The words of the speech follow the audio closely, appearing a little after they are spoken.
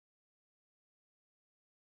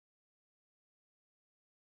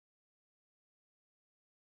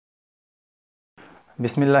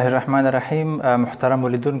بسم الله الرحمن الرحیم. محترم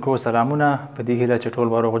ولیدونکو سلامونه. په دې هیله چې ټول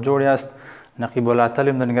روغ جوړ یاست. نقیب الله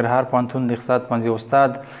تعلیم د ننګرهار پوهنتون د اقتصاد پوهنځي استاد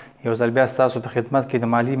یو ځل بیا ستاسو په خدمت کې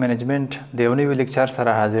د مالي منیجمنت د یو نوي لیکچر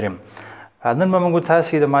سره حاضر یم. نن به موږ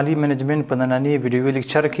تاسې د مالي منیجمنت په ننني ویډیويي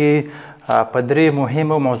لیکچر کې په درې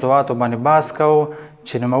مهمو موضوعاتو باندې بحث کوو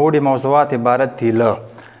چې نوموړي موضوعات عبارت دي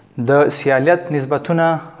له د سیالیت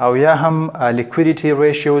نسبتونه او یا هم لیکویډیټي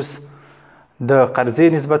ریشیوز، د قرضې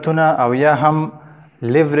نسبتونه او یا هم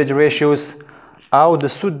لیوریج ریشیوز، او د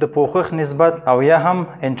سود د پوښښ نسبت او یا هم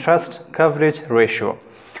انټرست کوریج ریشیو.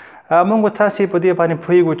 موږ تاسې په دې باندې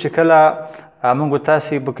پوهیږو چې کله موږ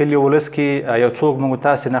تاسې په کلي ولس کې یو څوک موږ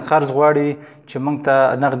تاسې نه قرض غواړي چې موږ ته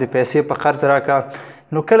نغدې پیسې په قرض راکړه،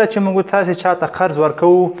 نو کله چې موږ تاسې چاته قرض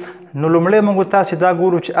ورکوو نو لومړی موږ تاسې دا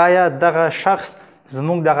ګورو چې آیا دغه شخص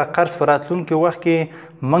زموږ دغه قرض په راتلونکي وخت کې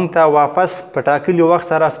موږ ته واپس په ټاکلي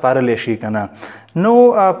وخت سره سپارلی شي که نه. نو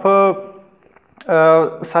په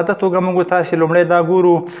ساده توګه موږ تاسې لومړی دا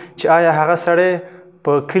ګورو چې آیا هغه سړی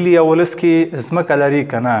په کلي یا ولس کې ځمکه لري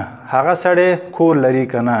که نه، هغه سړی کور لري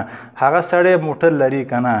که نه، هغه سړی موټر لري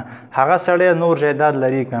که نه، هغه سړی نور جایداد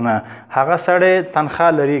لري که نه، هغه سړی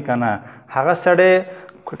تنخواه لري که نه، هغه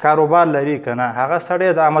سړی کاروبار لري که نه، هغه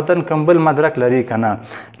سړی د آمدن کوم بل مدرک لري که نه.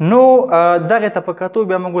 نو دغې ته په کتو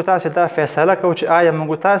بیا موږ تاسې دا فیصله کوو چې آیا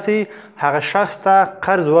موږ تاسې هغه شخص ته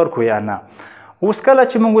قرض ورکړو یا نه. اوس کله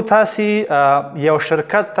چې موږ تاسې یو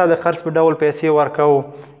شرکت ته د قرض په ډول پیسې ورکوو،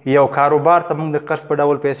 یو کاروبار ته موږ د قرض په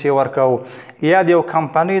ډول پیسې ورکوو، یا د یو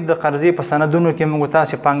کمپنۍ د قرضې په سندونو کې موږ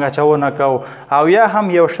تاسې پانګه اچونه کوو، او یا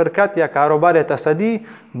هم یو شرکت یا کاروبار یا تصدي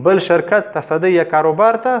بل شرکت تصدي یا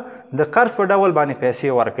کاروبار ته د قرض په ډول باندې پیسې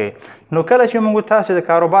ورکوي. نو کله چې موږ تاسې د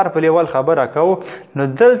کاروبار په لیول خبره کوو نو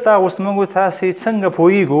دلته اوس موږ تاسې څنګه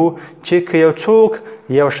پوهیږو چې که یو څوک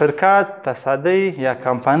یو شرکت تصدي یا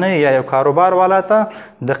کمپنۍ یا یو کاروبار والا ته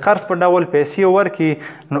د قرض په ډول پیسې ورکړي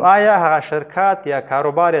نو آیا هغه شرکت یا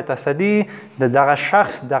کاروبار یا تصدي د دغه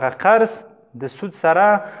شخص دغه قرض د سود سره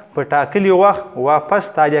په ټاکلي وخت واپس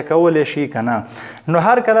تادیه کولی شي که نه. نو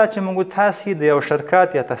هر کله چې موږ تاسې د یو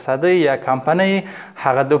شرکت یا تصدي یا کمپنۍ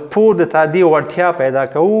هغه د پور د تادیې وړتیا پیدا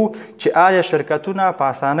کوو چې آیا شرکتونه په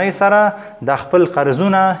اسانۍ سره د خپل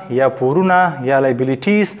قرضونه یا پورونه یا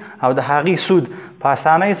لایبیلیټیز او د هغې سود په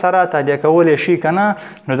اسانۍ سره تادیه کولی شي که نه،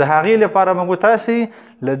 نو د هغې لپاره موږ تاسې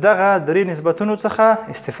له دغه درې نسبتونو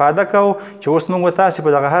څخه استفاده کوو چې اوس موږ تاسې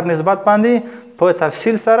په دغه هر نسبت باندې په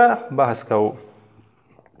تفصیل سره بحث کوو.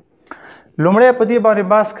 لومړی په دې باندې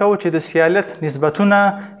بحث کوو چې د سیالیت نسبتونه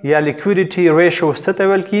یا لیکویډیټي ریشو څه ته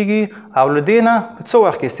ویل کیږي او له دې نه په څه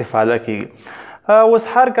وخت کې استفاده کیږي. اوس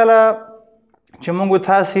هر کله چې موږ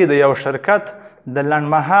تاسې د یو شرکت د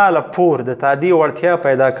لنډمهاله پور د تادیې وړتیا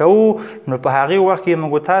پیدا کوو نو په هغې وخت کې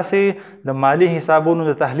موږ تاسې د مالي حسابونو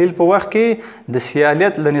د تحلیل په وخت کې د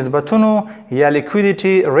سیالیت له نسبتونو یا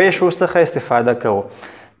لیکویډیټي ریشو څخه استفاده کوو.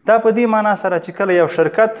 دا په دې معنا سره چې کله یو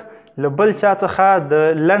شرکت له بل چا څخه د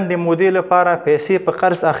لنډې مودې لپاره پیسې په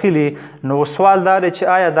قرض اخلي نو سوال دا دی چې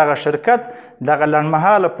آیا دغه شرکت دغه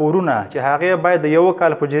لنډمهاله پورونه چې هغې باید د یوه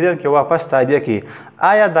کال په جریان کې واپس تادیه کړي،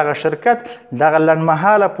 آیا دغه شرکت دغه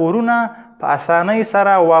لنډمهاله پورونه په اسانۍ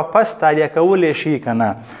سره واپس تادیه کولی شي که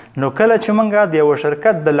نه. نو کله چې موږ د یو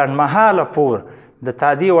شرکت د لنډمهاله پور د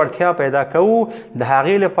تادیې وړتیا پیدا کوو د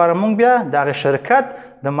هغې لپاره موږ بیا دغه شرکت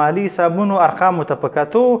د مالي حسابونو ارقامو ته په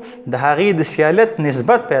کتو د هغې د سیالیت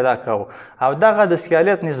نسبت پیدا کوو او دغه د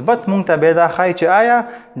سیالیت نسبت موږ ته بیا دا ښایي چې آیا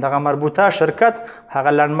دغه مربوطه شرکت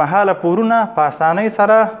هغه لنډمهاله پورونه په اسانۍ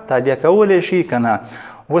سره تادیه کولی شي که نه.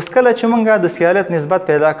 اوس کله چې موږ د سیالیت نسبت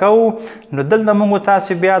پیدا کوو نو دلته موږ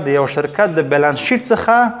تاسې بیا د یو شرکت د بیلانس شیټ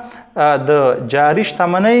څخه د جاري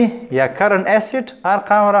شتمنۍ یا کرنټ ایسیټ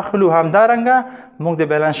ارقام راخلو، همدارنګه موږ د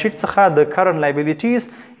بیلانس شیټ څخه د کرنټ لایبیلیټیز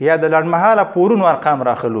یا د لنډمهاله پورونو ارقام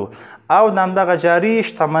راخلو او د همدغه جاري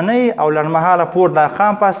شتمنۍ او لنډمهاله پور د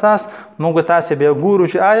ارقام په اساس موږ تاسې بیا ګورو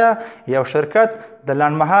چې آیا یو شرکت د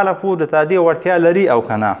لنډمهاله پور د تادیې وړتیا لري او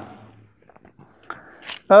که نه.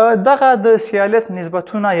 دغه د سیالیت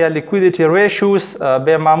نسبتونه یا لیکویډیټي ریشوز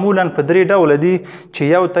بیا معمولا په درې ډوله دي چې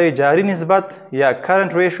یو ته جاري نسبت یا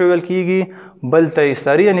کرنټ ریشو ویل کیږي، بل ته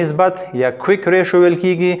سریع نسبت یا کویک ریشو ویل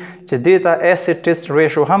کیږي چې دې ته ایسیډ ټیسټ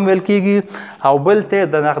ریشو هم ویل کیږي، او بل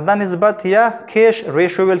ته د نغده نسبت یا کیش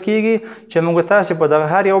ریشو ویل کیږي چې موږ تاسې په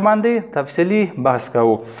دغه هر یو باندې تفصیلي بحث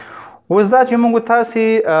کوو. اوس دا چې موږ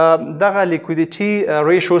تاسې دغه لیکویډیټي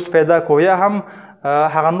ریشوز پیدا کوو یا هم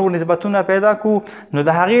هغه نور نسبتونه پیدا کو. نو د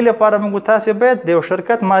هغې لپاره موږ تاسې باید د یو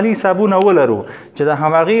شرکت مالي حسابونه ولرو چې د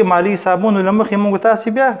همغې مالي حسابونو له مخې موږ تاسې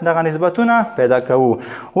بیا دغه نسبتونه پیدا کوو.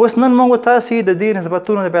 اوس نن موږ تاسې د دې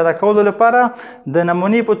نسبتونو د پیدا کولو لپاره د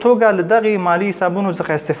نمونې په توګه له دغې مالي حسابونو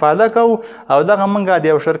څخه استفاده کوو او دغه موږ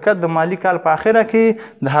د یو شرکت د مالي کال په آخره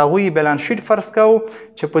کې د هغوی بیلانس شیټ فرض کوو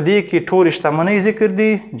چې په دې کې ټولې شتمنۍ ذکر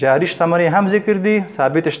دي، جاري شتمنۍ هم ذکر دي،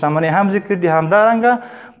 ثابت شتمنۍ هم ذکر دي، همدارنګه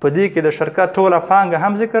په دې کې د شرکت ټوله پانګه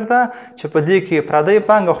هم ذکر ده چې په دې کې پردۍ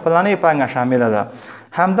پانګه او خپلانۍ پانګه شامله ده.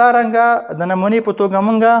 همدارنګه د نمونې په توګه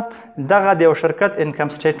موږ دغه د یو شرکت انکم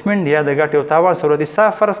سټیټمنټ یا د ګټې او تاوان صورت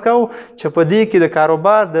حساب فرض کوو چې په دې کې د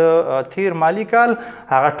کاروبار د تیر مالي کال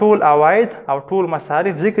هغه ټول عواید او ټول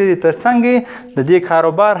مصارف ذکر دي، ترڅنګ د دې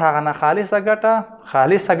کاروبار هغه نه خالصه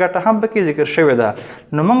ګټه هم پکې ذکر شوې ده.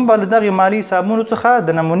 نو موږ به له دغې مالي حسابونو څخه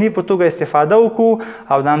د نمونې په توګه استفاده وکړو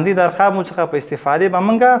او د همدې د ارقامو څخه په استفادې به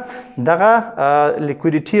موږ دغه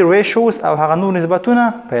لیکویډیټي ریشوز او هغه نور نسبتونه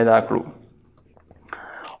پیدا کړو.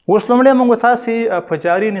 اوس لومړی موږ تاسې په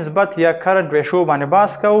جاري نسبت یا کرنټ ریشو باندې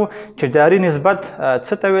بحث کوو چې جاري نسبت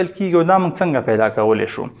څه ته ویل کیږي او دا موږ څنګه پیدا کولی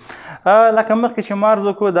شو. لکه مخکې چې ما عرض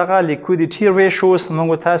وکړو دغه لیکویډیټي ریشوز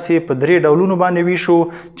موږ تاسې په 3 ډولونو باندې ویشو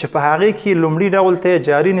چې په هغې کې لومړي ډول ته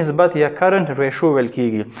جاري نسبت یا کرنټ ریشو ویل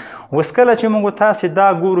کیږي. اوس کله چې موږ تاسې دا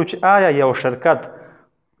ګورو چې آیا یو شرکت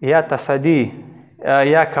یا تصدي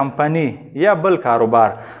یا کمپني یا بل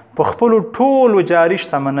کاروبار په خپلو ټولو جاري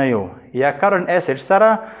شتمنیو یا کرنټ ایسټ سره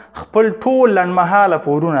خپل ټول لنډمهاله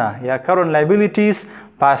پورونه یا کرنټ لایبیلیټیز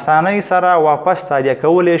په اسانۍ سره واپس تادیه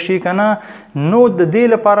کولی شي که نه، نو د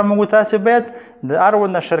دې لپاره موږ تاسې باید د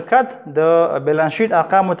اړونده شرکت د بیلانس شیټ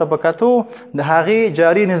ارقامو ته په کتو د هغې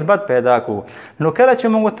جاري نسبت پیدا کړو. نو کله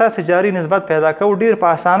چې موږ تاسې جاري نسبت پیدا کوو ډېر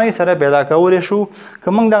په اسانۍ سره پیدا کولی شو.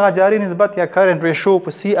 که موږ دغه جاري نسبت یا کرنټ ریشو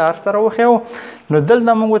په CR سره وښیو نو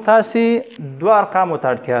دلته موږ تاسې 2 ارقامو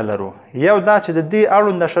ته اړتیا لرو. یو دا چې د دې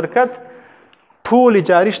اړونده شرکت ټولې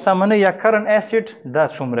جاري شتمنۍ یا کرنټ ایسټ دا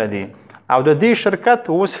څومره دي او د دې شرکت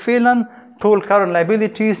اوس فعلا ټول کرنټ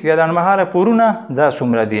لایبیلیټیز یا لنډمهاله پورونه دا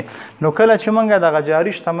څومره دي. نو کله چې موږ دغه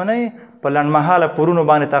جاري شتمنۍ په لنډمهاله پورونو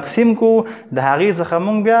باندې تقسیم کړو د هغې څخه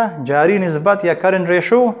موږ بیا جاري نسبت یا کرنټ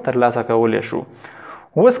ریشو ترلاسه کولی شو.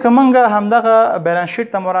 اوس که موږ همدغه بیلانس شیټ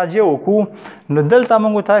ته مراجعه وکړو نو دلته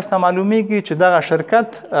موږ تاسو ته معلومیږي چې دغه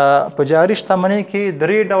شرکت په جاري شتمنۍ کې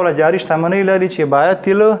 3 ډوله جاري شتمنۍ لري چې عبارت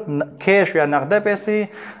دي له کیش یا نغده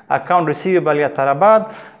پیسې، اکاونټ ریسیویبل یا طلبات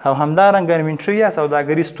او همدارنګه انوینټري یا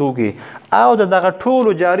سوداګریز توکي او د دغه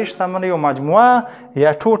ټولو جاري شتمنیو مجموعه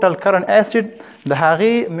یا ټوټل کرنټ ایسټ د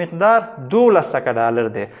هغې مقدار $12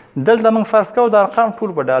 دی. دلته موږ فرض کوو د ارقام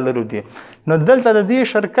ټول په ډالرو دي. نو دلته د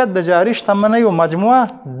دې شرکت د جاري شتمنیو مجموعه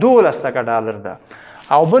 $12 ده.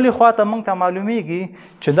 او بلې خواته موږ ته معلومیږي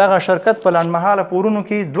چې دغه شرکت په لنډمهاله پورونو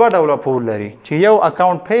کې 2 ډوله پور لري چې یو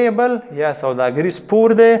اکاونټ پیبل یا سوداګریز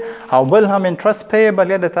پور دی او بل هم انټرست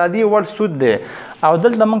پیبل یا د تادیې وړ سود دی. او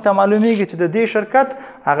دلته موږ ته معلومیږي چې د دې شرکت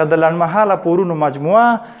هغه د لنډمهاله پورونو مجموعه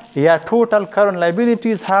یا ټوټل کرنټ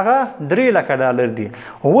لایبیلیټیز هغه $3 دي.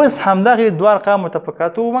 اوس همدغې 2 ارقامو ته په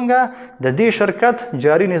کتو موږ د دې شرکت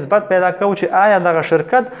جاري نسبت پیدا کوو چې آیا دغه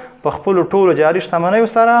شرکت په خپلو ټولو جاري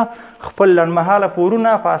شتمنیو سره خپل لنډمهاله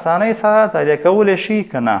پورونه په اسانۍ سره تادیه کولی شي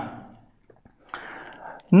که نه.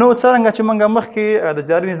 نو څرنګه چې موږ مخکې د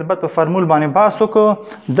جاري نسبت په فرمول باندې بحث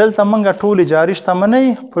وکړو دلته موږ ټولې جاري شتمنۍ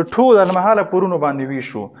په ټولو لنډمهاله پورونو باندې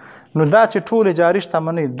ویشو. نو دا چې ټولې جاري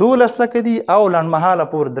شتمنۍ 12 لکه دي او لنډمهاله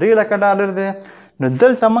پور $3 دی نو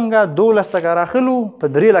دلته موږ 12 لکه راخلو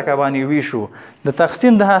په 3 لکه باندې ویشو. د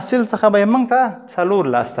تقسیم د حاصل څخه به یې موږ ته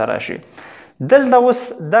 4 لاسته راشي. دلته اوس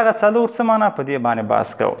دغه 4 څه معنا په دې باندې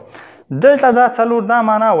بحث کوو. دلته دا 4 دا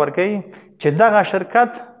معنا ورکوي چې دغه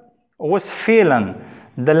شرکت اوس فعلا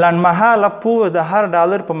د لنډمهاله پور د هر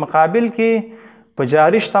ډالر په مقابل کې په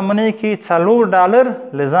جاري شتمنۍ کې $4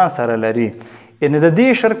 له ځان سره لري. یعنې د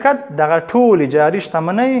دې شرکت دغه ټولې جاري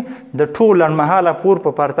شتمنۍ د ټول لنډمهاله پور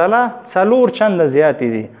په پرتله 4 چنده زیاتې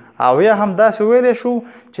دي. او یا هم داسې ویلی شو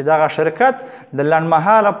چې دغه شرکت د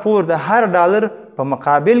لنډمهاله پور د هر ډالر په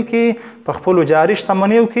مقابل کې په خپلو جاري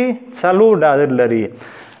شتمنیو کې $4 لري.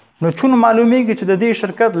 نو چون معلومیږي چې د دې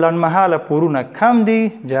شرکت لنډمهاله پورونه کم دي،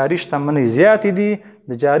 جاري شتمنۍ زیاتې دي،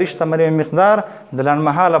 د جاري شتمنیو مقدار د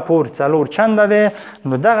لنډمهاله پور 4 چنده دی،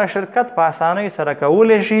 نو دغه شرکت په اسانۍ سره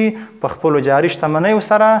کولی شي په خپلو جاري شتمنیو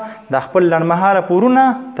سره د خپل لنډمهاله پورونه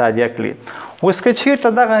تادیه کړي. اوس که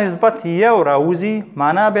چیرته دغه نسبت یو راوځي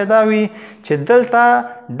معنا به دا وي چې دلته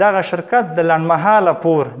دغه شرکت د لنډمهاله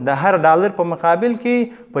پور د هر ډالر په مقابل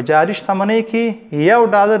کې په جاري شتمنۍ کې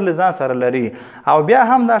 $1 له ځان سره لري او بیا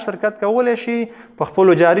هم دا شرکت کولی شي په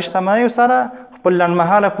خپلو جاري شتمنیو سره خپل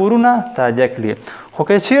لنډمهاله پورونه تادیه کړي. خو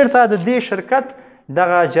که چیرته د دې شرکت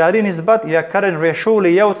دغه جاري نسبت یا کرنټ ریشو له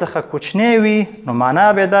یو څخه کوچنی وي نو معنا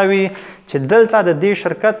به دا وي چې دلته د دې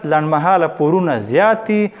شرکت لنډمهاله پورونه زیات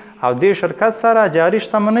دي او دې شرکت سره جاري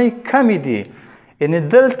شتمنۍ کمې دي. یعنې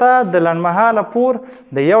دلته د لنډمهاله پور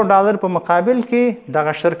د $1 په مقابل کې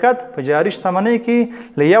دغه شرکت په جاري شتمنۍ کې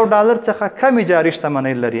له $1 څخه کمې جاري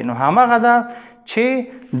شتمنۍ لري. نو هماغه ده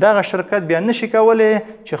چې دغه شرکت بیا نشي کولی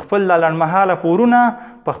چې خپل لنډمهاله پورونه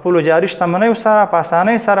په خپلو جاري شتمنیو سره په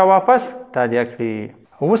اسانۍ سره واپس تادیه کړي.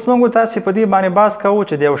 اوس موږ تاسې په دې باندې بحث کوو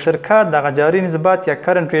چې د یو شرکت دغه جاري نسبت یا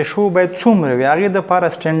کرنټ ریشو باید څومره وي، هغې دپاره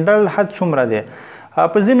سټنډرډ حد څومره دی.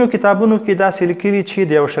 په ځینو کتابونو کې داسې لیکلي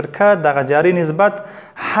چې د یو شرکت دغه جاري نسبت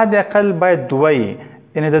حد اقل باید 2 وي،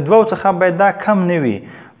 یعنې د 2 څخه باید دا کم نه وي.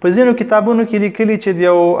 په ځینو کتابونو کې لیکلي چې د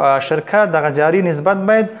یو شرکت دغه جاري نسبت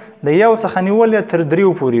باید د 1 څخه نیولې تر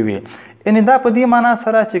 3 پورې وي. یعنې دا په دې معنا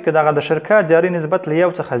سره چې که دغه د شرکت جاري نسبت له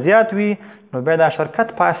 1 څخه زیات وي نو بیا دا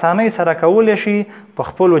شرکت په اسانۍ سره کولی شي په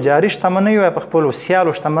خپلو جاري شتمنیو یا په خپلو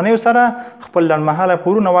سیالو شتمنیو سره خپل لنډمهاله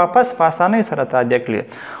پورونه واپس په اسانۍ سره تادیه کړي.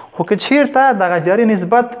 خو که چیرته دغه جاري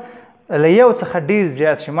نسبت له 1 څخه ډیر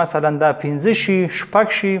زیات شي، مثلا دا 5 شي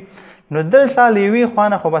 6 شي، نو دلته له یوې خوا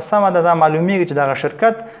نه خو به سمه ده دا معلومیږي چې دغه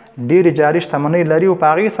شرکت ډېرې جاري شتمنۍ لري او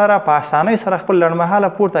په هغې سره په اسانۍ سره خپل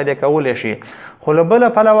لنډمهاله پور تادیه کولی شي. خو له بله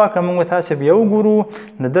پلوه که موږ تاسې بیا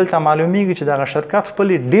وګورو نو دلته معلومیږي چې دغه شرکت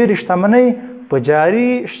خپلې ډېرې شتمنۍ په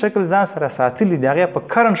جاري شکل ځان سره ساتلي دي، هغې په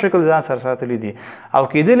کرنټ شکل ځان سره ساتلي دي او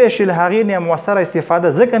کیدلی شي له هغې نه مؤثره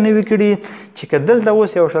استفاده ځکه نه وي کړي چې که دلته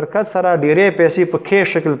اوس یو شرکت سره ډېرې پیسې په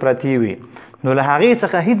کیش شکل پرتې وي نو له هغې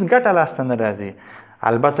څخه هیڅ ګټه لاسته نه راځي.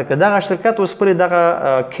 البته که دغه شرکت اوس خپلې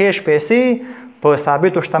دغه کیش پیسې په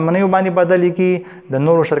ثابتو شتمنیو باندې بدلې کړي، د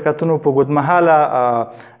نورو شرکتونو په ګودمهاله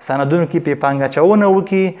سندونو کې پرې پانګه اچونه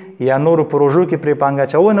وکړي یا نورو پروژو کې پرې پانګه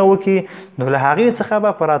اچونه وکړي نو له هغې څخه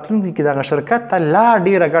به په راتلونکي کې دغه شرکت ته لا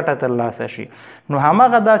ډېره ګټه ترلاسه شي. نو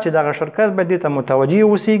هماغه ده چې دغه شرکت به دې ته متوجه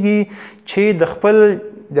اوسیږي چې د خپل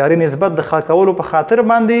جاري نسبت د ښه کولو په خاطر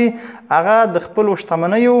باندې هغه د خپلو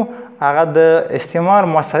شتمنیو هغه د استثمار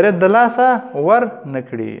مؤثریت د لاسه ور نه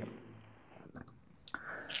کړي.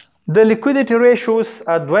 د لیکویډیټي ریشوز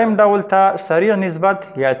دویم ډول ته سریع نسبت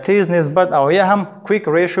یا تیز نسبت او یا هم کویک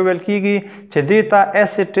ریشو ویل کیږي چې دې ته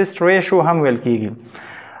اسید ټیسټ ریشو هم ویل کیږي.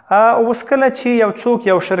 اوس کله چې یو څوک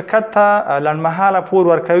یو شرکت ته لنډمهاله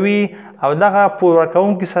پور ورکوي او دغه پور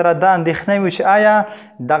ورکوونکي سره دا اندېښنه وي چې آیا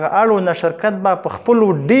دغه اړونده شرکت به په خپلو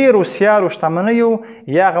ډېرو سیارو شتمنیو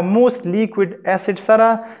یا هغه موست لیکویډ اسید سره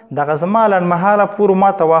دغه زما لنډمهاله پور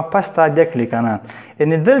ماته واپس تادیه کړي که نه.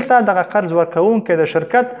 یعنې دلته دغه قرض ورکوونکی د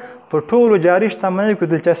شرکت په ټولو جاري شتمنیو کې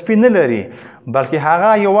دلچسپي نه لري بلکې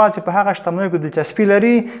هغه یوازې په هغه شتمنیو کې دلچسپي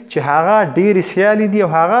لري چې هغه ډېرې سیالي دي او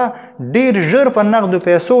هغه ډېر ژر په نغدو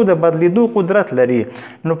پیسو د بدلیدو قدرت لري.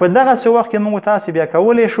 نو په دغسې وخت کې موږ تاسې بیا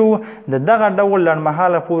کولی شو د دغه ډول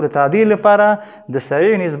لنډمهاله پور تادیې لپاره د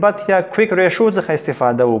سریع نسبت یا کویک ریشو څخه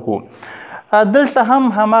استفاده وکړو. دلته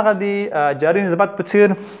هم هماغه د جاري نسبت په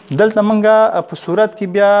څیر دلته موږ په صورت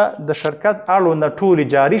کې بیا د شرکت اړونده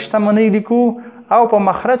ټولې جاري شتمنۍ لیکو او په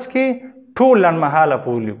مخرج کې ټول لنډمهاله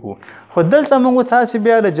پور لیکو. خو دلته موږ تاسې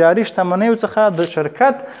بیا د جاري شتمنیو څخه د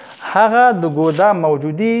شرکت هغه د ګودام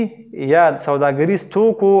موجودي یا د سوداګریز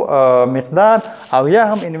توکو مقدار او یا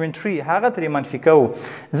هم انوینټري هغه ترې منفي کوو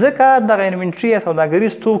ځکه دغه انوینټري یا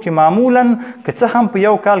سوداګریز توکي معمولا که څه هم په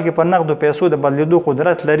یو کال کې په نغدو پیسو د بدلیدو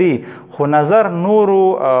قدرت لري خو نظر نورو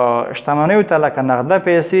شتمنیو ته لکه نغده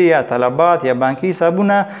پیسې یا طلبات یا بانکي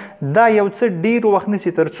حسابونه دا یو څه ډیر وخت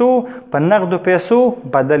نیسي تر څو په نغدو پیسو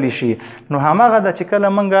بدلی شي. نو هماغه ده چې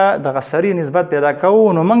کله موږ دغه سریع نسبت پیدا کوو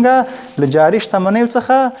نو موږ له جاري شتمنیو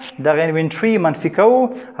څخه دغه انوینټري منفي کوو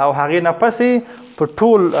او هغې نه پسې په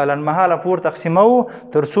ټول لنډمهاله پور تقسیموو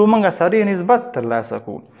تر څو موږ سریع نسبت ترلاسه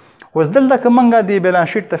کړو. اوس دلته که موږ د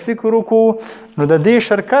بیلانس شیټ ته فکر وکړو نو د دې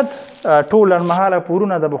شرکت ټول لنډمهاله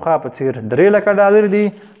پورونه د پخوا په څیر $3 دي،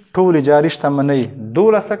 ټولې جاري شتمنۍ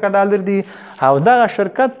 $12 دي او دغه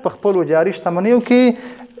شرکت په خپلو جاري شتمنیو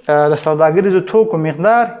کې د سوداګریزو توکو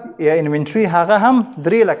مقدار یا انوینټري هغه هم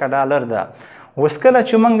 $3 ده. اوس کله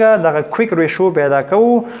چې موږ دغه کویک ریشو پیدا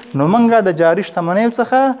کوو نو موږ د جاري شتمنیو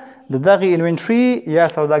څخه د دغه انوینټري یا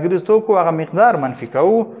سوداګریز توکو هغه مقدار منفي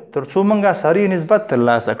کوو تر څو موږ سریع نسبت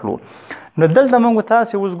ترلاسه کړو. نو دلته موږ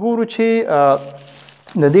تاسې اوس ګورو چې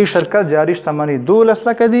د دې شرکت جاري شتمنۍ 12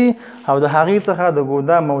 لکه دي او د هغې څخه د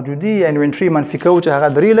ګودام موجودي یا انوینټري منفي کوو چې هغه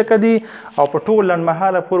 3 لکه دي او په ټول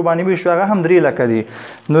لنډمهاله پور باندې ویشو هغه هم 3 لکه دي.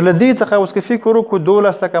 نو له دې څخه اوس که فکر وکړو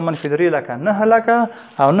 12 لکه منفي 3 لکه 9 لکه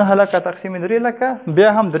او 9 لکه تقسیم 3 لکه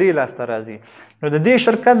بیا هم 3 لاسته راځي. نو د دې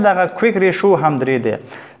شرکت دغه کویک ریشو هم 3 دی.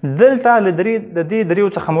 دلته له د دې دریو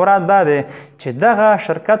څخه مراد دا دی چې دغه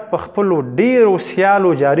شرکت په خپلو ډیرو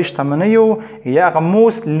سیالو جاري شتمنیو یا هغه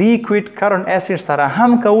موست لیکویډ کرنټ اسیډ سره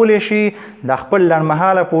هم کولی شي د خپل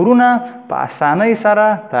لنډمهاله پورونه په اسانۍ سره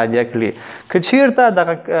تادیه کړي. که چیرته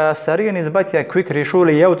دغه سریع نسبت یا کویک ریشو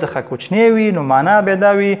له یو څخه کوچنی وي نو معنا به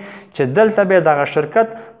دا وي چې دلته به دغه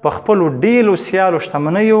شرکت په خپلو ډیرو سیالو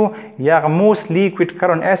شتمنیو یا هغه موست لیکویډ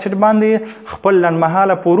کرنټ اسیډ باندې خپل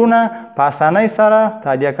لنډمهاله پورونه په اسانۍ سره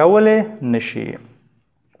تادیه کولی نشي.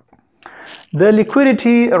 د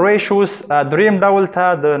لیکویډیټي ریشوز دریم ډول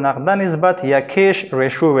ته د نغده نسبت یا کیش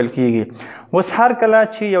ریشو ویل کیږي. اوس هر کله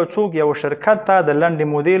چې یو څوک یو شرکت ته د لنډې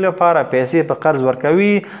مودې لپاره پیسې په قرض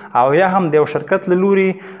ورکوي او یا هم د یو شرکت له لوري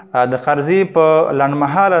د قرضې په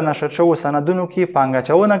لنډمهاله نشر شوو سندونو کې پانګه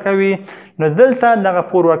اچونه کوي نو دلته دغه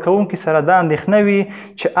پور ورکوونکي سره دا اندېښنه وي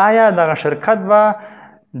چې آیا دغه شرکت به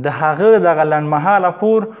د هغه دغه لنډمهاله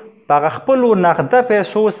پور په خپلو نغده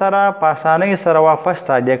پیسو سره په اسانۍ سره واپس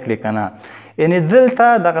تادیه کړي که نه. یعنې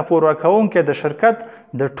دلته دغه پور ورکوونکی د شرکت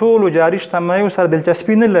د ټولو جاري شتمنیو سره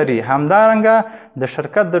دلچسپي نه لري، همدارنګه د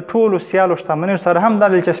شرکت د ټولو سیالو شتمنیو سره هم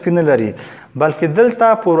دا دلچسپي نه لري، بلکې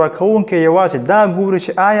دلته پور ورکوونکی یوازې دا ګوري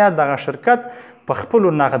چې آیا دغه شرکت په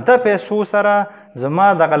خپلو نغده پیسو سره زما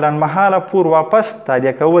دغه لنډمهاله پور واپس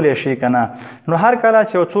تادیه کولی شي که نه. نو هر کله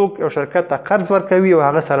چې یو څوک یو شرکت ته قرض ورکوي او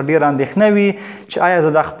هغه سره ډېره اندېښنه وي چې آیا زه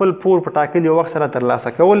د خپل پور په ټاکلي وخت سره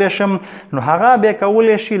ترلاسه کولی شم نو هغه بیا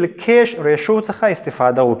کولی شي له کیش ریشو څخه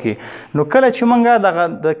استفاده وکړي. نو کله چې موږ دغه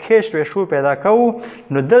د کیش ریشو پیدا کوو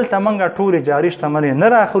نو دلته موږ ټولې جاري شتمنۍ نه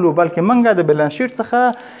راخلو بلکې موږ د بیلانس شیټ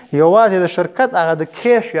څخه یوازې د شرکت هغه د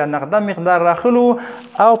کیش یا نغده مقدار راخلو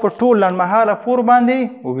او په ټول لنډمهاله پور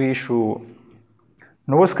باندې وویشو.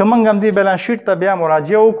 نو اوس که موږ همدې بیلانس شیټ ته بیا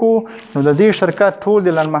مراجعه وکړو نو د دې شرکت ټول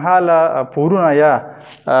د لنډمهاله پورونه یا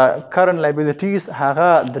کرنټ لایبیلیټیز هغه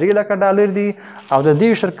 3 لکه ډالر دي او د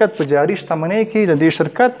دې شرکت په جاري شتمنۍ کې د دې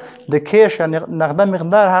شرکت د کیش یا نغده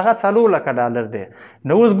مقدار هغه 4 لکه ډالر دی.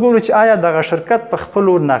 نو اوس ګورو چې آیا دغه شرکت په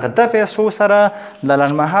خپلو نغده پیسو سره د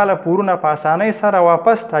لنډمهاله پورونه په اسانۍ سره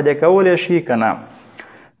واپس تادیه کولی شي که نه.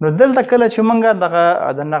 نو دلته کله چې موږ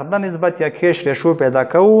دغه د نغده نسبت یا کیش ریشو پیدا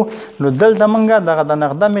کوو نو دلته موږ دغه د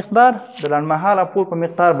نغده مقدار د لنډمهاله پور په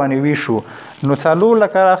مقدار باندې ویشو نو 4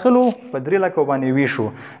 لکه راخلو په 3 لکو باندې ویشو.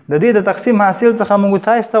 د دې د تقسیم حاصل څخه موږ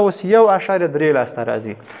تاسو ته اوس 1.3 لاسته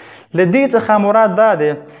راځي. له دې څخه مراد دا دی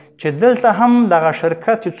چې دلته هم دغه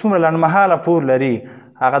شرکت چې څومره لنډمهاله پور لري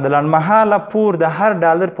هغه د لنډمهاله پور د هر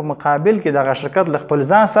ډالر په مقابل کې دغه شرکت له خپل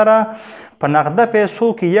ځان سره په نغده پیسو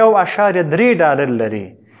کې 1.3 ډالر لري.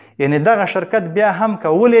 یعنی دغه شرکت بیا هم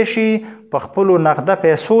کولی شي په خپلو نغده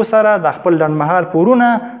پیسو سره د خپل لنډمهال پورونه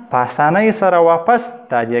په اسانۍ سره واپس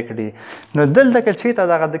تادیه کړي. نو دلته که چېرته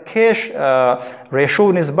دغه د کیش ریشو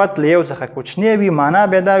نسبت له یو څخه کوچنی وي معنا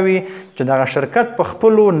به دا وي چې دغه شرکت په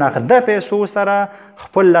خپلو نغده پیسو سره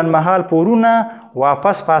خپل لنډمهال پورونه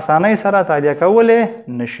واپس په اسانۍ سره تادیه کولی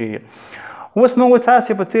نشي. اوس موږ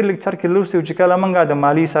تاسې په تیر لیکچر کې لوستي چې کله موږ د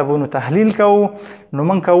مالي حسابونو تحلیل کوو نو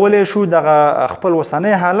موږ کولی شو دغه خپل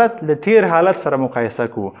اوسنی حالت له تیر حالت سره مقایسه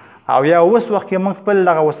کوو او یا اوس وخت کې موږ خپل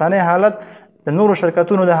دغه اوسنی حالت د نورو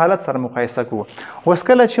شرکتونو د حالت سره مقایسه کوو. اوس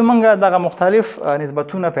کله چې موږ دغه مختلف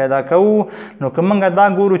نسبتونه پیدا کوو نو که موږ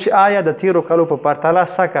دا ګورو چې آیا د تیرو کلو په پرتله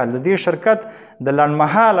سږ د دې شرکت د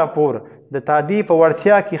لنډمهاله پور د تادیې په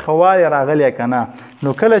وړتیا کې ښه والی راغلی که نه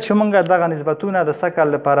نو کله چې موږ دغه نسبتونه د سږ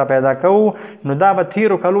کال لپاره پیدا کوو نو دا به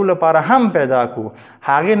تیرو کلو لپاره هم پیدا کوو.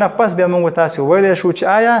 هغې نه پس بیا موږ تاسې ویلی شو چې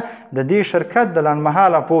آیا د دې شرکت د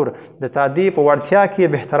لنډمهاله پور د تادیې په وړتیا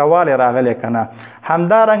کې بهتروالی راغلی که نه.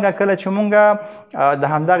 همدارنګه کله چې موږ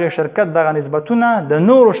د همدغې شرکت دغه نسبتونه د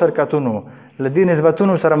نورو شرکتونو له دې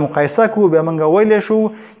نسبتونو سره مقایسه کوو بیا موږ ویلی شو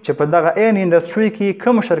چې په دغه عین انډسټري کې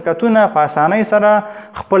کوم شرکتونه په اسانۍ سره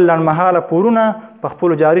خپل لنډمهاله پورونه په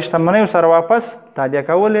خپلو جاري شتمنیو سره واپس تادیه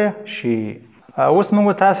کولی شي. اوس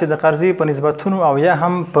موږ تاسې د قرضې په نسبتونو او یا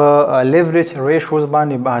هم په لیوریج ریشوز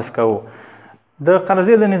باندې بحث کوو. د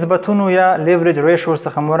قرضې د نسبتونو یا لیوریج ریشوز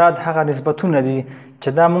څخه مراد هغه نسبتونه دي چې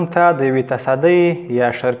دا موږ ته د یوې تصدۍ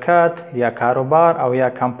یا شرکت یا کاروبار او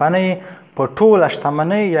یا کمپنۍ په ټوله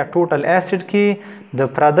شتمنۍ یا ټوټل اسیډ کې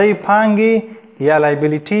د پردۍ پانګې یا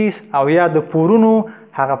لایبیلیټیز او یا د پورونو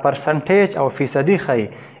هغه پرسنټیج او فیصدي ښیي.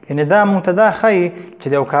 یعنې دا موږ ته دا ښیي چې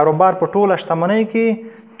د یو کاروبار په ټوله شتمنۍ کې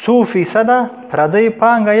څو فیصده پردۍ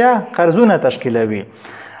پانګه یا قرضونه تشکیلوي.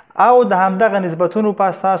 او د همدغه نسبتونو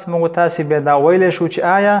په اساس موږ تاسې بیا دا ویلی شو چې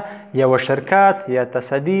آیا یوه شرکت یا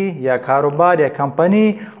تصدي یا کاروبار یا کمپني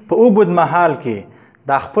په اوږد مهال کې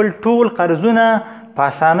دا خپل ټول قرضونه په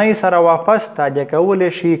اسانۍ سره واپس تادیه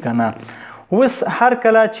کولی شي که نه. اوس هر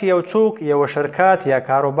کله چې یو څوک یوه شرکت یا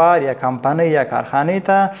کاروبار یا کمپنۍ یا کارخانې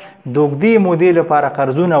ته د اوږدې مودې لپاره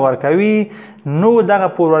قرضونه ورکوي، نو دغه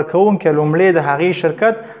پور ورکوونکی لومړی د هغې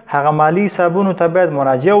شرکت هغه مالي حسابونو ته باید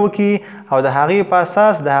مراجعه وکړي او د هغې په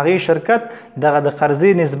اساس د هغې شرکت دغه د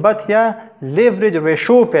قرضې نسبت یا لیوریج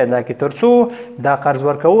ریشو پیدا کړي، تر څو دا قرض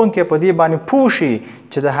ورکوونکی په دې باندې پوه شي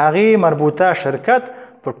چې د هغې مربوطه شرکت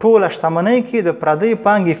په ټوله شتمنۍ کې د پردۍ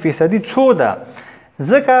پانګې فیصدي څو ده.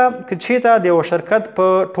 ځکه که چېرته د یوه شرکت په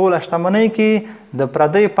ټوله شتمنۍ کې د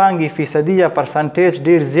پردۍ پانګې فیصدي یا پرسنټیج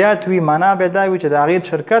ډېر زیات وي، معنا به دا وي چې د هغې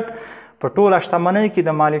شرکت په ټوله شتمنۍ کې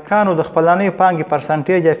د مالکانو د خپلانۍ پانګې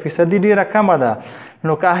پرسنټیج یا فیصدي ډېره کمه ده،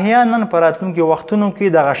 نو که احیانا په راتلونکي وختونو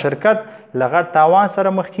کې دغه شرکت له غټ تاوان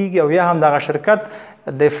سره مخ کېږي او یا هم دغه شرکت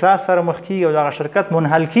د افلاس سره مخ کېږي او دغه شرکت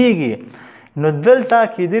منحل کېږي، نو دلته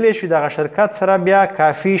کیدلی شي دغه شرکت سره بیا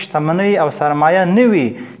کافي شتمنۍ او سرمایه نه وي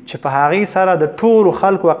چې په هغې سره د ټولو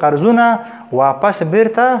خلکو قرضونه واپس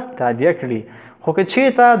بیرته تادیه کړي. خو که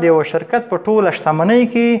چېرته د یوه شرکت په ټوله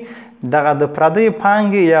شتمنۍ کې دغه د پردۍ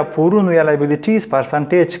پانګې یا پورونو یا لایبیلیټیز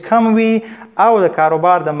پرسنټیج کم وي او د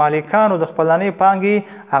کاروبار د مالکانو د خپلانۍ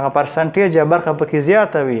پانګې هغه پرسنټیج یا برخه پکې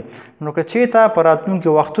زیاته وي، نو که چېرته په راتلونکي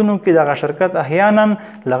وختونو کې دغه شرکت احیانا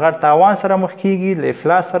له غټ تاوان سره مخ کېږي، له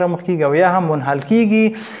افلاس سره مخ کېږي او یا هم منحل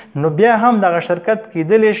کېږي، نو بیا هم دغه شرکت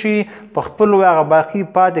کیدلی شي په خپلو هغه باقي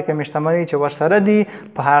پاتې کمې شتمنۍ چې ورسره دي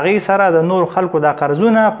په هغې سره د نورو خلکو دا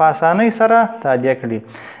قرضونه په اسانۍ سره تادیه کړي.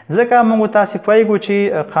 ځکه موږ تاسې پوهیږو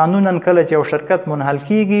چې قانونا کله چې یو شرکت منحل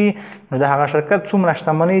کېږي نو د هغه شرکت څومره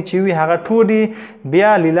شتمنۍ چې وي هغه ټولې بیا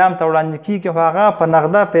لیلام ته وړاندې کېږي او هغه په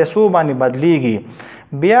نغده پیسو باندې بدلیږي.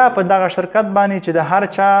 بیا په دغه شرکت باندې چې د هر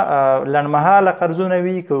چا لنډمهاله قرضونه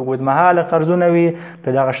وي که اوږدمهاله قرضونه وي،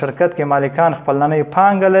 په دغه شرکت کې مالکان خپلنۍ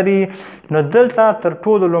پانګه لري، نو دلته تر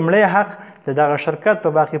ټولو لومړی حق د دغه شرکت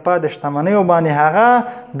په باقي پاتې شتمنیو باندې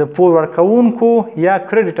هغه د پور ورکوونکو یا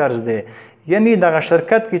کریډیټرز دی، یعنی دغه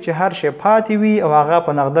شرکت کې چې هر شی پاتې وي او هغه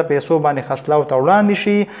په نغده پیسو باندې خرڅلاو ته وړاندې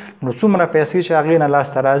شي، نو څومره پیسې چې هغې نه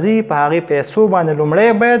لاسته راځي په هغې پیسو باندې لومړی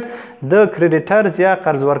باید د کریډیټرز یا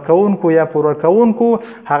قرض ورکوونکو یا پور ورکوونکو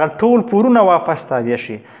هغه ټول پورونه واپس تادیه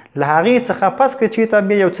شي. له هغې څخه پس که چېرته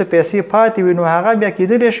بیا یو څه پیسې پاتې وي نو هغه بیا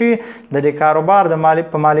کیدلی شي د دې کاروبار د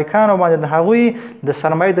په مالکانو باندې د هغوی د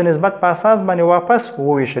سرمایې د نسبت په اساس باندې واپس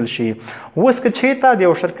وویشل شي. اوس که چېرته د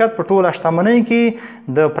یو شرکت په ټوله شتمنۍ کې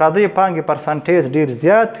د پردۍ پانګې پرسنټیج ډېر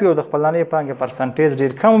زیات وي او د خپلانۍ پانګې پرسنټیج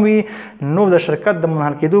ډېر کم وي، نو د شرکت د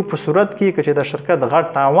منحل کېدو په صورت کې که چې د شرکت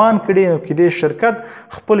غټ تاوان کړي نو کیدای شرکت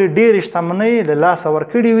خپلې ډېرې شتمنۍ له لاسه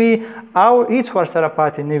ورکړي وي او هیڅ ورسره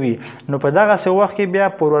پاتې نه وي، نو په دغسې وخت کې بیا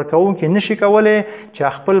پور ورکوونکي نشي کولی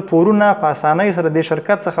چې خپل پورونه په اسانۍ سره د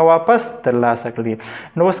شرکت څخه واپس ترلاسه کړي.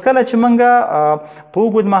 نو اوس کله چې موږ په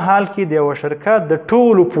اوږد مهال کې د یوه شرکت د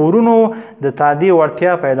ټولو پورونو د تادیې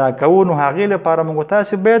وړتیا پیدا کوو، نو هغې لپاره موږ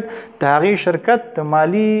تاسې باید د هغې شرکت د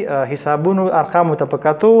مالي حسابونو ارقامو ته په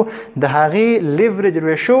کتو د هغې لیوریج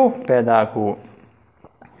ریشو پیدا کړو.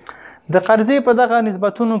 د قرضې په دغه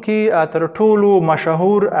نسبتونو کې تر ټولو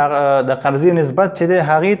مشهور د قرضې نسبت چې دی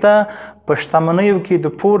هغې ته په شتمنیو کې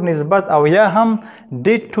د پور نسبت او یا هم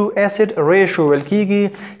ډیټ ټو اسید ریشو ویل کېږي،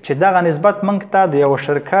 چې دغه نسبت موږ ته د یوه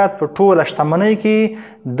شرکت په ټوله شتمنۍ کې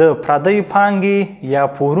د پردۍ پانګې یا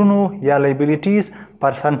پورونو یا لایبیلیټیز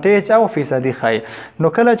پرسنټیج او فیصدي ښایي. نو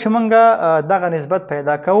کله چې موږ دغه نسبت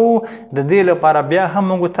پیدا کوو د دې لپاره بیا هم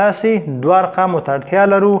موږ تاسې دوه ارقامو ته اړتیا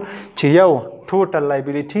لرو چې یو ټوټل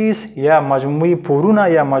لایبیلیټیز یا مجموعي پورونه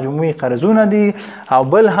یا مجموعي قرضونه دي او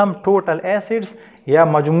بل هم ټوټل اسیډز یا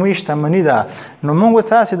مجموعي شتمني ده. نو موږ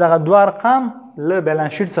تاسې دغه دوه ارقام له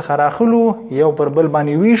بیلانس شیټ څخه راخلو، یو پر بل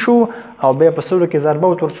باندې ویشو او بیا په سلو کې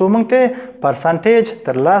ضربه تر څو موږ ته پرسنټیج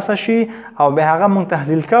ترلاسه شي او بیا هغه موږ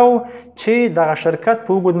تحلیل کوو چې دغه شرکت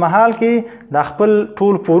په اوږد مهال کې د خپل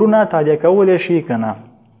ټول پورونه تادیه کولی شي که نه.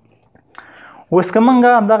 اوس که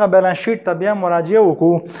موږ همدغه بیلانس شیټ ته بیا مراجعه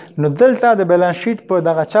وکړو نو دلته د بیلانس شیټ په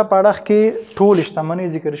دغه چپ اړخ کې ټولې شتمنۍ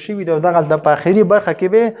ذکر شوي دي او دغلته په آخري برخه کې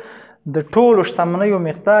به د ټولو شتمنیو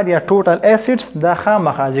مقدار یا ټوټل اسیډز دا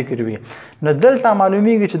خامخا ذکر وي. نو دلته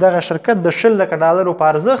معلومیږي چې دغه شرکت د 10 لکه ډالرو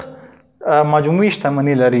په ارزښت مجموعي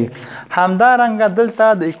شتمني لري. همدارنګه دلته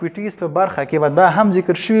د اکویټیز په برخه کې به دا هم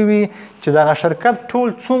ذکر شوي وي چې دغه شرکت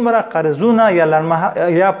ټول څومره قرضونه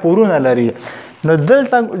یا پورونه لري. نو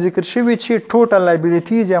دلته ذکر شوي چې ټوټل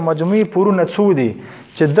لایبیلیټیز یا مجموعي پورونه څو دي،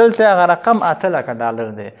 چې دلته هغه رقم 8 لکه ډالر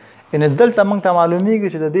دی. یعنې دلته موږ ته معلومیږي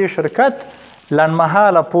چې د دې شرکت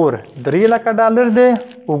لنډمهاله پور $3,00,000 دی،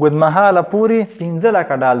 اوږدمهاله پورې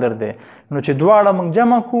 $15,00,000 دی. نو چې دواړه موږ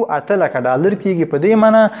جمع کړو $8,00,000 کېږي. په دې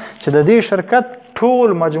معنی چې د دې شرکت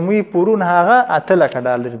ټول مجموعي پورونه هغه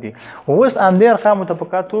 $8,00,000 دي. اوس همدې ارقامو ته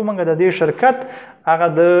پکار ته موږ د دې شرکت هغه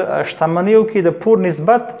د شتمنیو کې د پور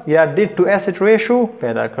نسبت یا ډیټ ټو اسید ریشو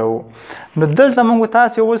پیدا کوو. نو دلته موږ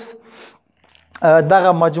تاسې اوس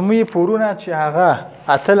دغه مجموعي پورونه چې هغه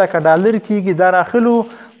 $8,00,000 کېږي دا راخلو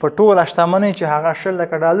په ټوله شتمنۍ چې هغه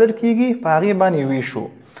 $10,00,000 کېږي په هغې باندې ویشو.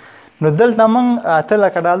 نو دلته موږ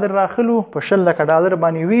 $8,00,000 راخلو په $10,00,000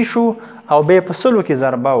 باندې ویشو او بیا په 100 کې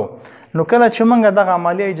ضربه و. نو کله چې موږ دغه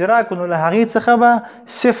عملیه اجرا کړو نو له هغې څخه به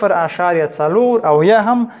 0.4 او یا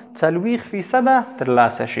هم 40%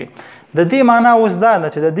 ترلاسه شي. د دې معنا اوس دا ده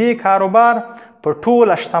چې د دې کاروبار په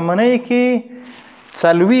ټوله شتمنۍ کې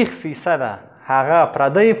 40% هغه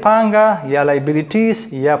پردۍ پانګه یا لایبیلیټیز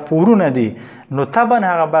یا پورونه دي. نو طبعا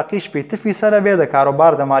هغه باقي 80% بیا د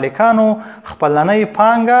کاروبار د مالکانو خپلنۍ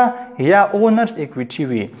پانګه یا اونرز اکویټي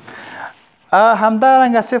وي.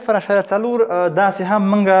 همدارنګه 0.4 داسې هم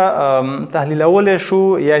موږ تحلیلولی شو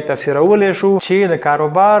یا تفسیرولی شو چې د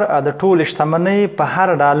کاروبار د ټول شتمنۍ په هر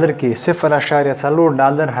ډالر کې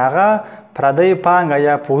 $0.4 هغه پردۍ پانګه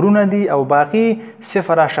یا پورونه دي او باقي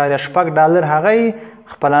 $0.8 هغه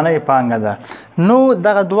خپلانۍ پانګه ده. نو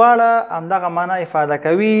دغه دواړه همدغه معنا افاده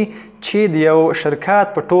کوي چې د یو شرکت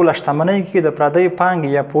په ټوله شتمنۍ کې د پردۍ پانګې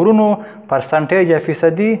یا پورونو پرسنټیج یا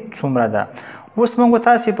فیصدي څومره ده. اوس موږ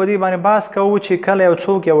تاسې په دې باندې بحث کوو چې کله یو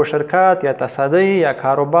څوک یو شرکت یا تصدۍ یا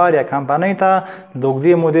کاروبار یا کمپنۍ ته د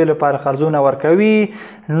اوږدې مودې لپاره قرضونه ورکوي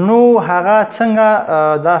نو هغه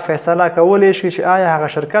څنګه دا فیصله کولی شي چې آیا هغه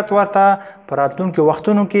شرکت ورته په راتلونکو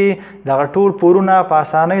وختونو کې دغه ټول پورونه په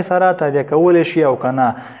اسانۍ سره تادیه کولی شي او که نه.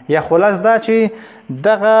 یا خلاص دا چې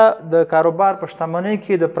دغه د کاروبار په شتمنۍ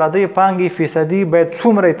کې د پردۍ پانګې فیصدي باید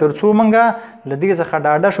څومره تر څو موږ له دې څخه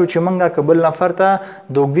ډاډه شو چې موږ که بل نفر ته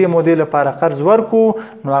د اوږدې مودې لپاره قرض ورکړو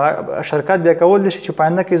نو هغه شرکت بیا کولی شي چې په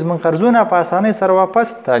آینده کې زموږ قرضونه په اسانۍ سره واپس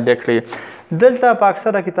تادیه کړي. دلته په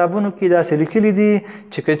اکثره کتابونو کې داسې لیکلي دي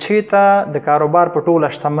چې که چېرته د کاروبار په ټوله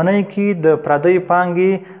شتمنۍ کې د پردۍ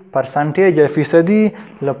پانګې پرسنټیج یا فیصدي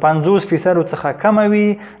له 50% څخه کمه وي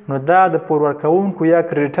نو دا د پور ورکوونکو یا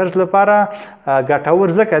کریډیټرز لپاره ګټور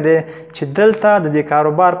ځکه دی چې دلته د دې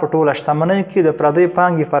کاروبار په ټوله شتمنۍ کې د پردۍ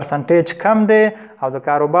پانګې پرسنټیج کم دی او د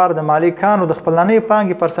کاروبار د مالکانو د خپلنۍ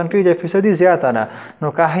پانګې پرسنټیج یا فیصدي زیاته ده.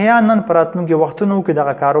 نو که احیانا په راتلونکو وختونو کې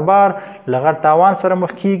دغه کاروبار له غټ تاوان سره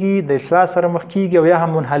مخ کیږي د افلاس سره مخ کیږي او یا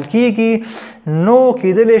هم منحل کیږي نو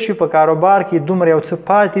کیدلی شي په کاروبار کې دومره یو څه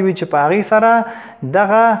پاتې وي چې په هغې سره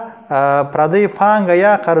دغه پردۍ پانګه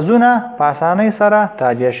یا قرضونه په اسانۍ سره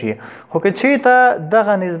تادیه شي. خو که چېرته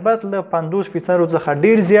دغه نسبت له 50% څخه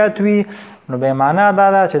ډیر زیات وي نو به معنا دا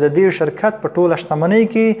ده چې د دې شرکت په ټوله شتمنۍ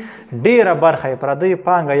کې ډیره برخه یې پردۍ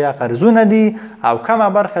پانګه یا قرضونه دي او کمه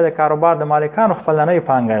برخه د کاروبار د مالکانو خپلنۍ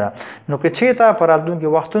پانګه ده. نو که چېرته په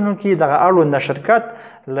راتلونکو وختونو کې دغه اړونده شرکت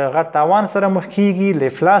له غټ تاوان سره مخ کیږي له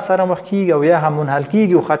افلاس سره مخ کیږي او یا هم منحل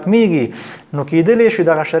کیږي او ختمیږي نو کیدلی شي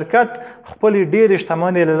دغه شرکت خپلې ډېرې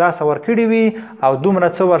شتمنۍ له لاسه ورکړي وي او دومره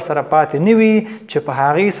څه ورسره پاتې نه وي چې په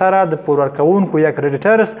هغې سره د پور ورکوونکو یا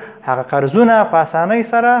کریډیټرز هغه قرضونه په اسانۍ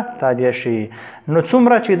سره تادیه شي. نو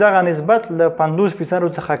څومره چې دغه نسبت له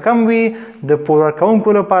 50% څخه کم وي د پور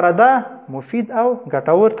ورکوونکو لپاره دا مفید او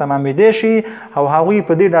ګټور تمامېدی شي او هغوی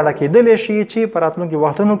په دې ډاډه کیدلی شي چې په راتلونکو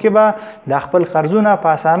وختونو کې به د خپل قرضونه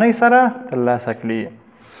په اسانۍ سره ترلاسه کړي.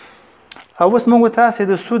 او اوس موږ تاسې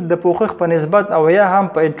د سود د پوښښ په نسبت او یا هم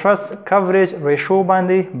په انټرست کوریج ریشو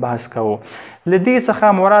باندې بحث کوو. له دې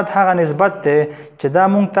څخه مراد هغه نسبت دی چې دا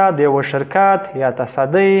موږ ته د یوه شرکت یا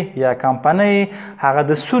تصدۍ یا کمپنۍ هغه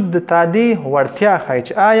د سود د تادیې وړتیا ښایي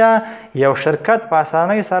چې آیا یو شرکت په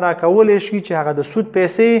اسانۍ سره کولی شي چې هغه د سود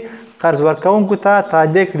پیسې قرض ورکوونکو ته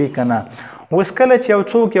تادیه کړي که نه. اوس کله چې یو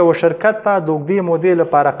څوک یو شرکت ته د اوږدې مودې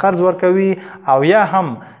لپاره قرض ورکوي او یا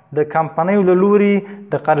هم د کمپنیو له لوري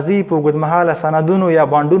د قرضې په اوږدمهاله سندونو یا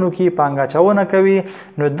بانډونو کې پانګه اچونه کوي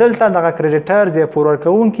نو دلته دغه کریډیټرز یا پور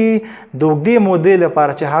ورکوونکي د اوږدې مودې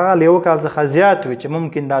لپاره چې هغه له 1 کال څخه زیات وي چې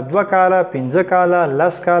ممکن دا 2 کاله 15 کاله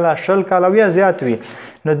 10 کاله 20 کاله یا زیات وي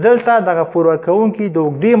نو دلته دغه پور ورکوونکي د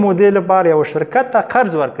اوږدې مودې لپاره یو شرکت ته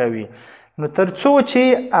قرض ورکوي نو تر څو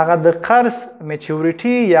چې هغه د قرض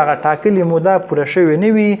میچورټي یا هغه ټاکلې موده پوره شوې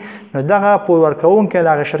نه وي نو دغه پور ورکوونکی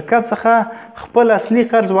له هغه شرکت څخه خپل اصلي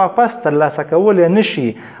قرض واپس ترلاسه کولی نه شي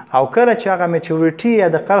او کله چې هغه میچورټي یا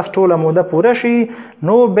د قرض ټوله موده پوره شي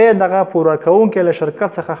نو بیا دغه پور ورکوونکی له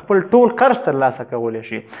شرکت څخه خپل ټول قرض ترلاسه کولی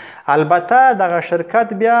شي. البته دغه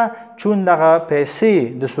شرکت بیا چون دغه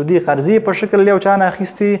پیسې د سودي قرضې په شکل یو چا نه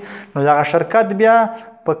اخیستي نو دغه شرکت بیا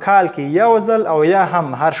په کال کې یو ځل او یا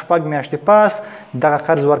هم هر 6 میاشتې پاس دغه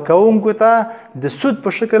قرض ورکوونکو ته د سود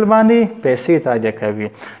په شکل باندې پیسې تادیه کوي.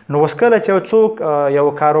 نو اوس کله چې څوک یو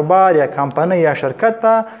کاروبار یا کمپنۍ یا شرکت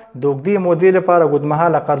ته د اوږدې مودې لپاره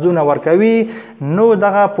اوږدمهاله قرضونه ورکوي نو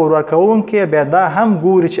دغه پور ورکوونکی بیا دا هم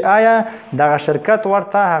ګوري چې آیا دغه شرکت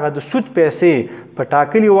ورته هغه د سود پیسې په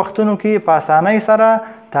ټاکلي وختونو کې په اسانۍ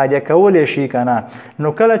سره تادیه کولی شي که نه.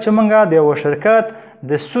 نو کله چې موږ د یو شرکت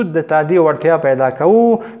د سود د تادیه وړتیا پیدا کوو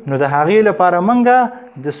نو د هغې لپاره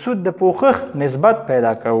موږ د سود د پوښښ نسبت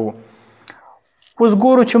پیدا کوو. اوس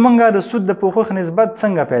ګورو چې موږ د سود د پوښښ نسبت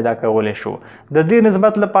څنګه پیدا کولی شو. د دې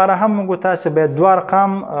نسبت لپاره هم موږ تاسې باید 2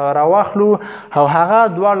 ارقام راواخلو او هغه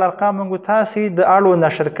 2 ارقام موږ تاسې د اړونده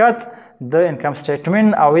شرکت د انکم سټیټمنټ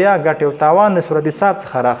او یا ګټې او تاوان له صورت حساب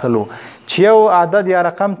څخه راخلو چې یو عدد یا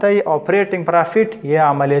رقم ته یې اپریټنګ پرافیټ یا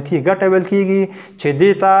عملیاتي ګټه ویل کیږي چې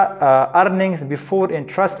دې ته ارننګز بیفور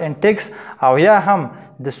انټرست اینډ ټیکس او یا هم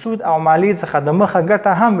د سود او مالیې څخه د مخه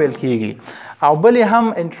ګټه هم ویل کیږي او بلې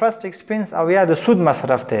هم انټرست ایکسپنس او یا د سود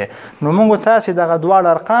مصرف دی. نو موږ تاسې دغه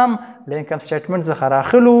 2 ارقام له انکم سټیټمنټ څخه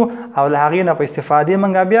راخلو او له هغې نه په استفادې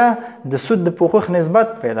موږ بیا د سود د پوښښ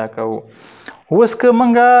نسبت پیدا کوو. اوس که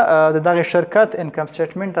موږ د دغې شرکت انکم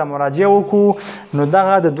سټیټمنټ ته مراجعه وکړو نو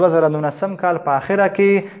دغه د 2019 کال په آخره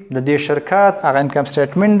کې د دې شرکت هغه انکم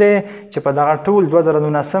سټیټمنټ دی چې په دغه ټول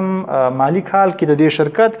 2019 مالي کال کې د دې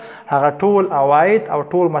شرکت هغه ټول عواید او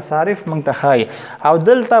ټول مصارف موږ ته ښایي او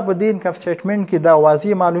دلته په دې انکم سټیټمنټ کې دا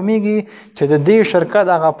واضح معلومیږي چې د دې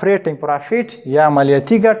شرکت هغه اپریټنګ پرافیټ یا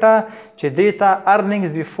عملیاتي ګټه چې دې ته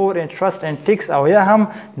ارننګز بیفور انټرست اینډ ټیکس او یا هم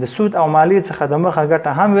د سود او مالیې څخه د مخه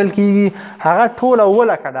ګټه هم ویل کیږي هغه ټوله 7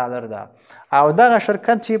 لکه ډالر ده او دغه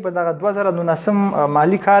شرکت چې په دغه 2019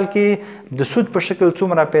 مالي کال کې د سود په شکل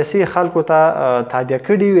څومره پیسې خلکو ته تادیه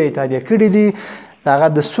کړي دي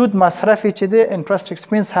هغه د سود مصرف چې دی انټرست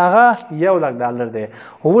ایکسپنس هغه 1 لک ډالر دی.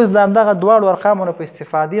 اوس د همدغه 2 ارقامو په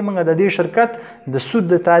استفادې موږ د دې شرکت د سود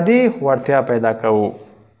د تادیې وړتیا پیدا کوو.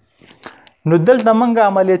 نو دلته موږ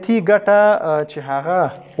عملیاتي ګټه چې هغه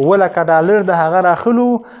 7 لکه ډالر د هغه راخلو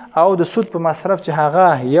او د سود په مصرف چې هغه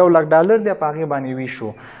 1 لک ډالر دی په هغې باندې ویشو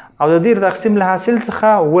او د دې تقسیم له حاصل څخه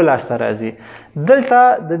 17 راځي. دلته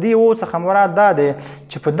د دې 7 څخه مراد دا دی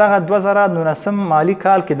چې په دغه 2019 مالي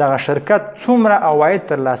کال کې دغه شرکت څومره عواید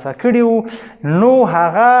ترلاسه کړي نو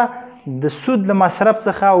هغه د سود له مصرف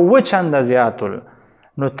څخه 8 چنده زیات ول.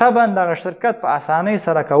 نو طبعا دغه شرکت په اسانۍ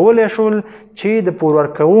سره کولی شول چې د پور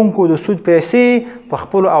ورکوونکو د سود پیسې په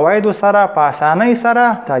خپلو عوایدو سره په اسانۍ سره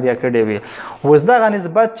تادیه کړې وي. اوس دغه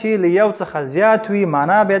نسبت چې له 1 څخه زیات وي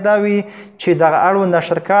معنا بیا دا وي چې دغه اړونده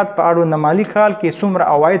شرکت په اړونده مالي کال کې څومره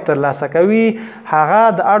عواید ترلاسه کوي هغه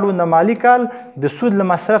د اړونده مالي کال د سود له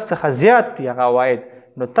مصرف څخه زیات دي هغه عواید.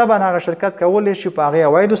 نو طبعا هغه شرکت کولی شي په هغې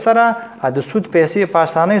عوایدو سره د سود پیسې په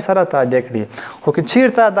اسانۍ سره تادیه کړي. خو که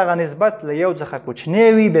چیرته دغه نسبت له 1 څخه کوچنی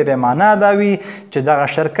وي بیا معنا دا وي چې دغه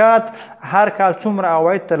شرکت هر کال څومره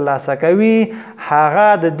عواید ترلاسه کوي هغه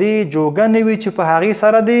د دې جوګه نه وي چې په هغې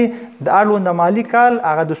سره د اړونده مالي کال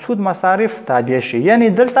هغه د سود مصارف تادیه شي.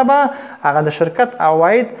 یعنی دلته به هغه د شرکت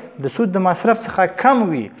عواید د سود د مصرف څخه کم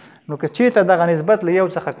وي. نو که چیرته دغه نسبت له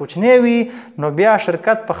 1 څخه کوچنی وي نو بیا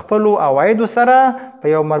شرکت په خپلو عوایدو سره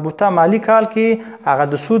په یو مربوطه مالي کال کې هغه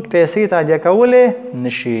د سود پیسې تادیه کولی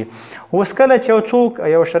نشي. اوس کله چې څوک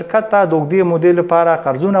یو شرکت ته د اوږدې مودې لپاره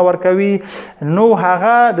قرضونه ورکوي نو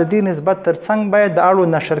هغه د دې نسبت ترڅنګ باید د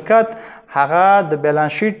اړونده شرکت هغه د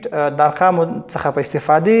بیلانس شیټ د ارقامو څخه په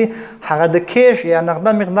استفادې هغه د کیش یا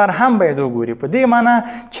نغده مقدار هم باید وګوري. په دې معنی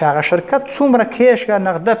چې هغه شرکت څومره کیش یا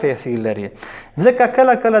نغده پیسې لري. ځکه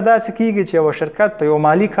کله داسې کیږي چې یو شرکت په یو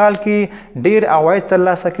مالي کال کې ډیر عواید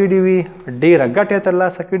ترلاسه کړي وي ډیره ګټه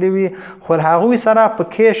ترلاسه کړي وي خو هغوی سره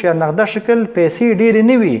په کیش یا نغده شکل پیسې ډیرې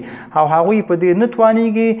نه وي او هغوی په دې نه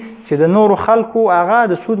توانیږي چې د نورو خلکو هغه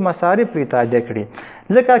د سود مصارف پرې تادیه کړي.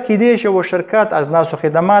 ځکه کیدای شي یو شرکت اجناس او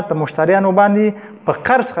خدمات په مشتریانو باندې په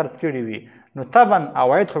قرض خرڅ کړي وي نو طبعا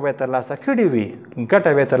عواید خو به ترلاسه کړي وي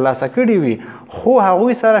ګټه به ترلاسه کړي وي خو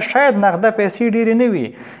هغوی سره شاید نغده پیسې ډیرې نه وي.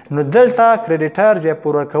 نو دلته کریډیټرز یا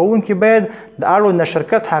پور ورکوونکي باید د اړونده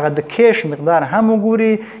شرکت هغه د کیش مقدار هم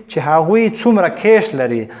وګوري چې هغوی څومره کیش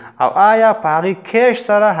لري او آیا په هغې کیش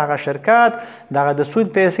سره هغه شرکت دغه د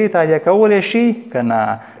سود پیسې تادیه کولی شي که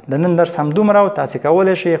نه. د نن درس همدومره و. تاسې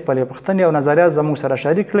کولی شئ خپلې پوښتنې او نظریات زموږ سره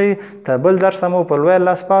شریک کړئ. تر بل درسه مو په لوی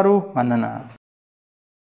الله سپارو. مننه.